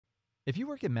If you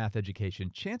work in math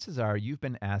education, chances are you've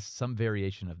been asked some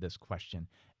variation of this question.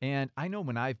 And I know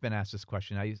when I've been asked this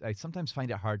question, I sometimes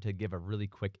find it hard to give a really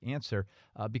quick answer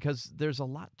because there's a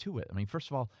lot to it. I mean,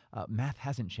 first of all, math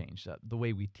hasn't changed. The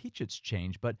way we teach it's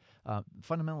changed, but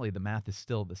fundamentally the math is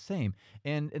still the same.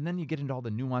 And then you get into all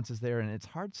the nuances there, and it's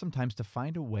hard sometimes to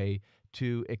find a way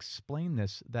to explain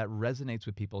this that resonates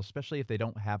with people, especially if they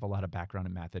don't have a lot of background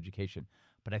in math education.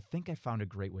 But I think I found a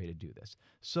great way to do this.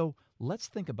 So let's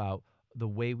think about the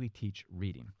way we teach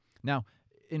reading. Now,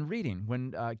 in reading,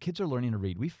 when kids are learning to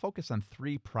read, we focus on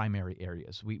three primary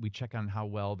areas. We check on how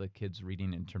well the kid's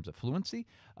reading in terms of fluency,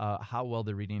 how well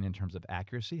they're reading in terms of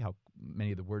accuracy, how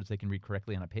many of the words they can read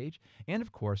correctly on a page, and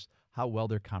of course, how well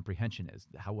their comprehension is,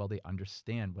 how well they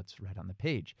understand what's read on the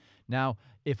page. Now,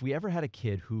 if we ever had a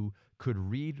kid who could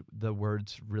read the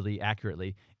words really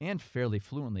accurately and fairly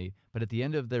fluently, but at the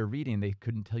end of their reading, they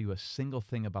couldn't tell you a single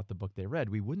thing about the book they read,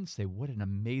 we wouldn't say, what an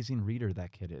amazing reader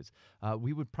that kid is.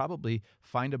 We would probably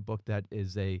find a book that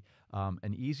is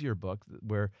an easier book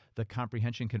where the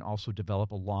comprehension can also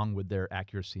develop along with their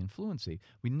accuracy and fluency.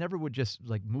 We never would just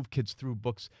like move kids through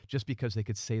books just because they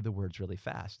could say the words really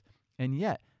fast. And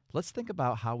yet, let's think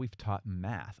about how we've taught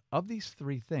math. Of these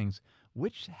three things,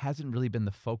 which hasn't really been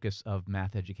the focus of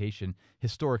math education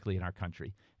historically in our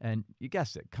country? And you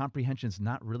guessed it, comprehension's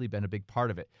not really been a big part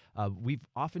of it. We've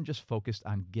often just focused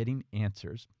on getting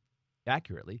answers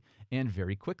accurately and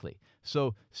very quickly.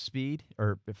 So speed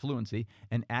or fluency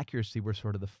and accuracy were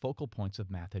sort of the focal points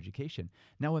of math education.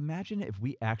 Now imagine if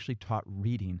we actually taught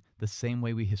reading the same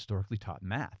way we historically taught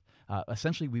math.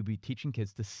 Essentially, we'd be teaching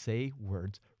kids to say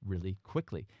words really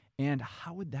quickly. And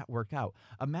how would that work out?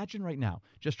 Imagine right now,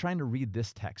 just trying to read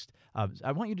this text.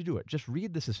 I want you to do it. Just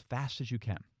read this as fast as you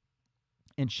can.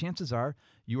 And chances are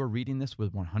you are reading this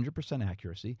with 100%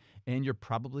 accuracy, and you're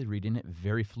probably reading it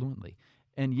very fluently.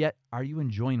 And yet, are you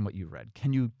enjoying what you read?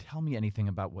 Can you tell me anything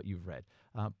about what you've read?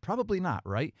 Probably not,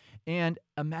 right? And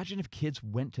imagine if kids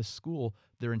went to school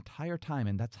their entire time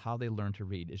and that's how they learn to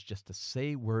read, is just to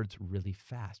say words really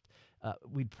fast.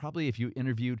 We'd probably, if you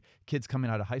interviewed kids coming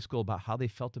out of high school about how they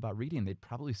felt about reading, they'd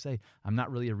probably say, I'm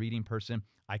not really a reading person.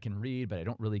 I can read, but I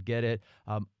don't really get it.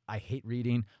 I hate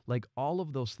reading. Like all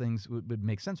of those things would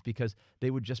make sense because they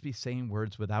would just be saying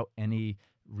words without any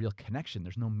real connection.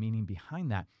 There's no meaning behind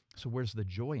that. So where's the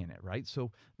joy in it, right?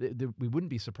 So we wouldn't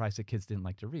be surprised that kids didn't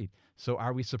like to read. So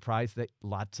are we surprised that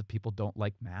lots of people don't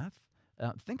like math?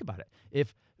 Think about it.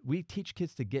 If we teach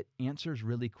kids to get answers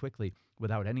really quickly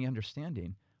without any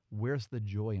understanding, where's the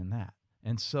joy in that?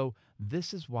 And so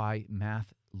this is why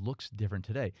math looks different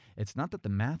today. It's not that the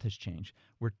math has changed.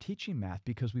 We're teaching math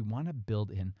because we want to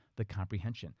build in the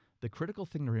comprehension. The critical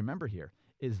thing to remember here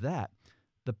is that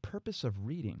the purpose of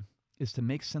reading is to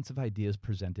make sense of ideas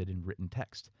presented in written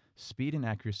text. Speed and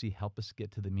accuracy help us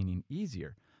get to the meaning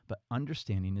easier, but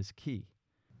understanding is key.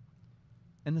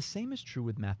 And the same is true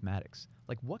with mathematics.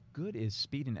 Like, what good is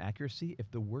speed and accuracy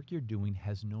if the work you're doing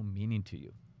has no meaning to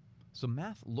you? So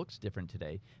math looks different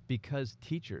today because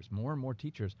teachers, more and more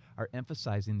teachers, are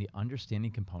emphasizing the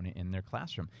understanding component in their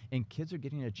classroom, and kids are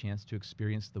getting a chance to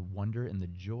experience the wonder and the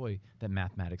joy that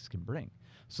mathematics can bring.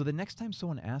 So the next time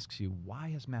someone asks you, why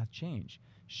has math changed?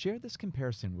 Share this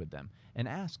comparison with them and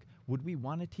ask, would we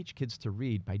want to teach kids to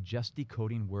read by just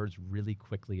decoding words really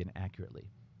quickly and accurately?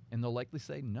 And they'll likely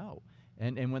say no.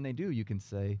 And when they do, you can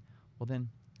say, well then,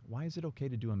 why is it okay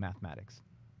to do in mathematics?